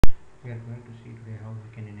We are going to see today how we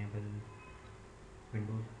can enable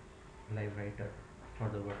Windows Live Writer for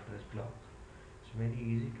the WordPress blog. It's very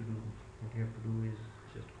easy to do. What you have to do is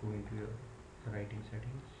just go into your writing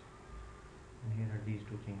settings, and here are these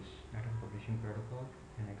two things: data publishing protocol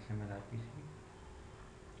and XML RPC.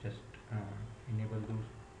 Just enable those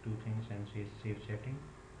two things and say save setting.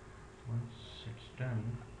 Once it's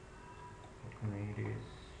done, what you need is,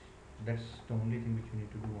 that's the only thing which you need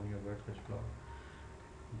to do on your WordPress blog.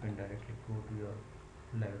 You can directly go to your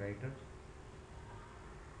live writer.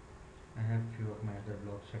 I have few of my other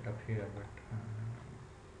blogs set up here, but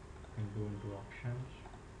you can go into options,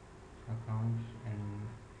 accounts, and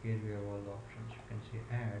here you have all the options. You can say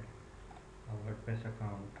add a WordPress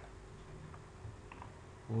account,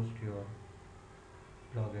 post your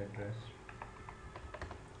blog address,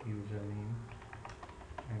 username,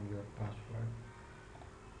 and your password,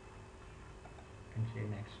 and say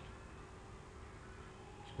next.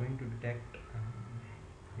 It's going to detect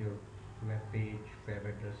your web page, web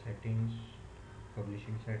address settings,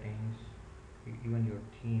 publishing settings, even your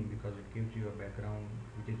theme, because it gives you a background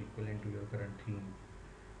which is equivalent to your current theme.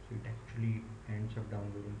 So it actually ends up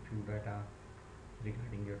downloading few data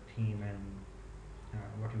regarding your theme and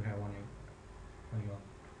what you have on your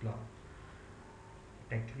blog.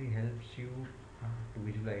 It actually helps you to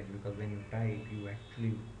visualize, because when you type, you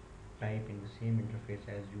actually type in the same interface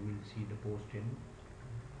as you will see the post in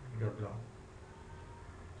your blog.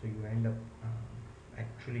 So you end up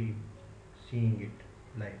actually seeing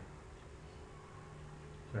it live.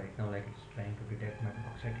 So right now, like, it's trying to detect my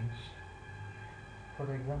blog settings. For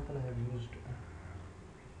the example, I have used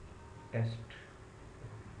test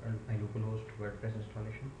my localhost WordPress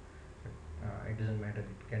installation, but it doesn't matter,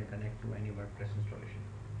 it can connect to any WordPress installation.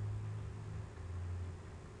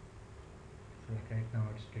 So like right now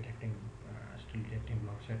it's detecting, still detecting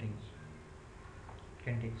blog settings. It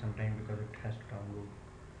can take some time because it has to download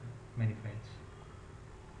many files.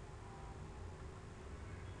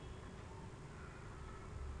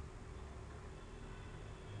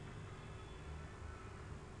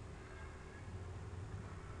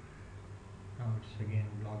 Now it's again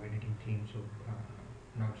blog editing theme, so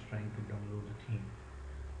now it's trying to download the theme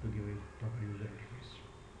to give it proper user interface.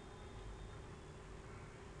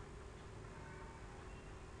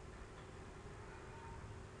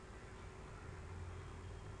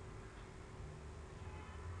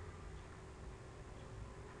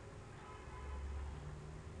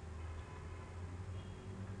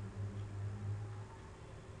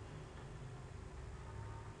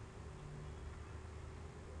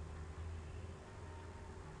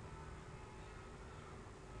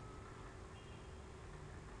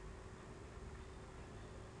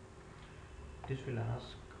 This will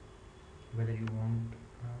ask whether you want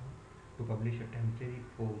to publish a temporary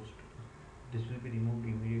post. This will be removed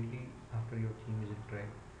immediately after your theme is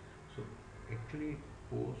retrieved. So actually,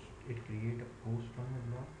 it create a post on your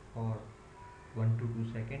blog for 1 to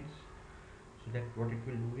 2 seconds. So that what it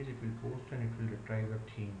will do is, it will post and it will retrieve your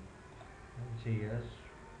theme. I will say yes,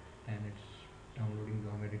 and it's downloading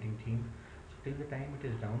blog editing theme. So till the time it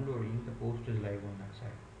is downloading, the post is live on that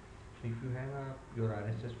side. So if you have your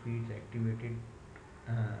RSS feeds activated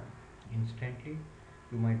instantly,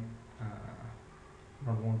 you might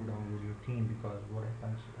not want to download your theme, because what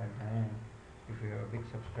happens at the end, if you have big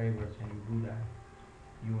subscribers and you do that,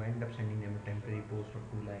 you end up sending them a temporary post of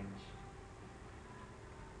 2 lines.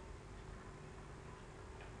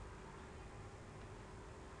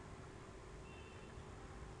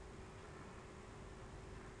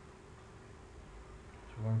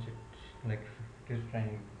 So once it's like, it is trying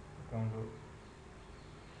to download,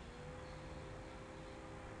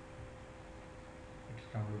 it's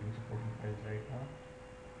downloading supporting files right now.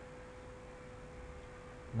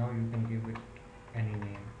 Now you can give it any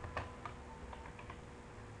name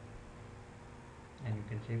and you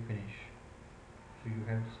can say finish. So you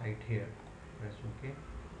have the site here. Press OK,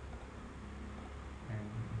 and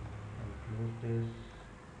I will close this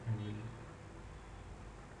and we'll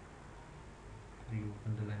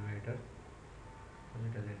reopen the live writer, because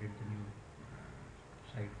it has added the new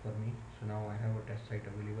site for me. So now I have a test site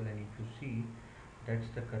available, and if you see, that's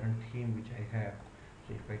the current theme which I have.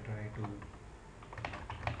 So if I try to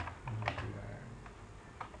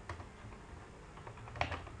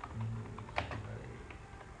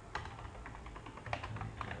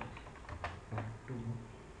part 2,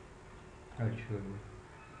 I will show you.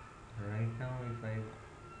 Right now, if I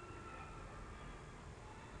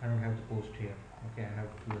don't have the post here. Okay, I have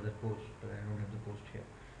two other posts, but I don't have the post here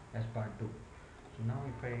as part 2. So now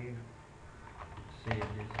if I say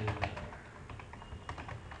this is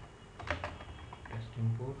testing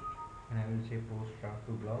post, and I will say post draft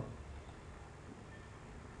to blog,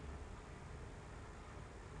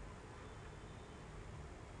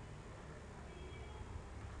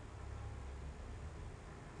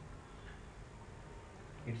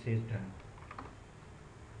 says done.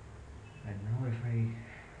 And now if I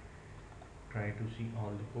try to see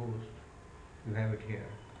all the posts, you have it here.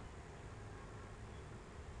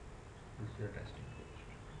 This is a testing post.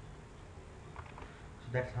 So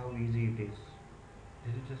that's how easy it is.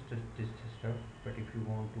 This is just this stuff, but if you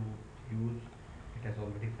want to use, it has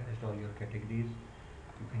already fetched all your categories.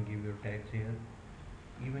 You can give your tags here.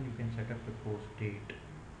 Even you can set up the post date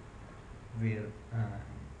where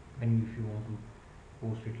when if you want to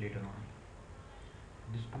post it later on.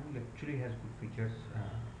 This tool actually has good features.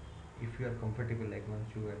 If you are comfortable, like once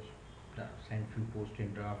you have sent few posts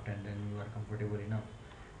in draft and then you are comfortable enough,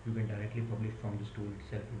 you can directly publish from this tool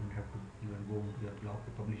itself. You don't have to even go into your blog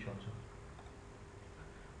to publish also.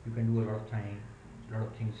 You can do a lot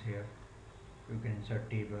of things here. You can insert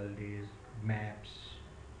table, days, maps,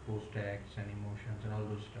 post tags and emotions and all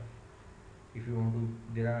those stuff. If you want to,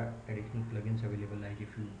 there are additional plugins available, like if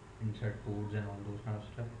you insert codes and all those kind of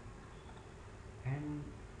stuff. And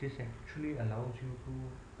this actually allows you to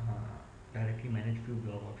directly manage few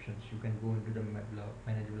blog options. You can go into the blog,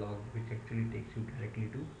 manage blog, which actually takes you directly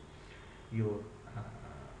to your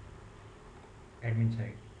admin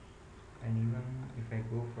side. And even if I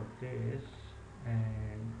go for this,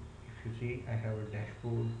 and if you see, I have a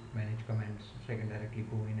dashboard, manage commands, so I can directly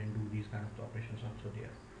go in and do these kind of operations also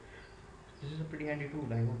there. This is a pretty handy tool.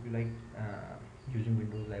 I hope you like using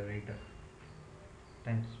Windows Live Writer.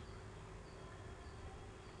 Thanks.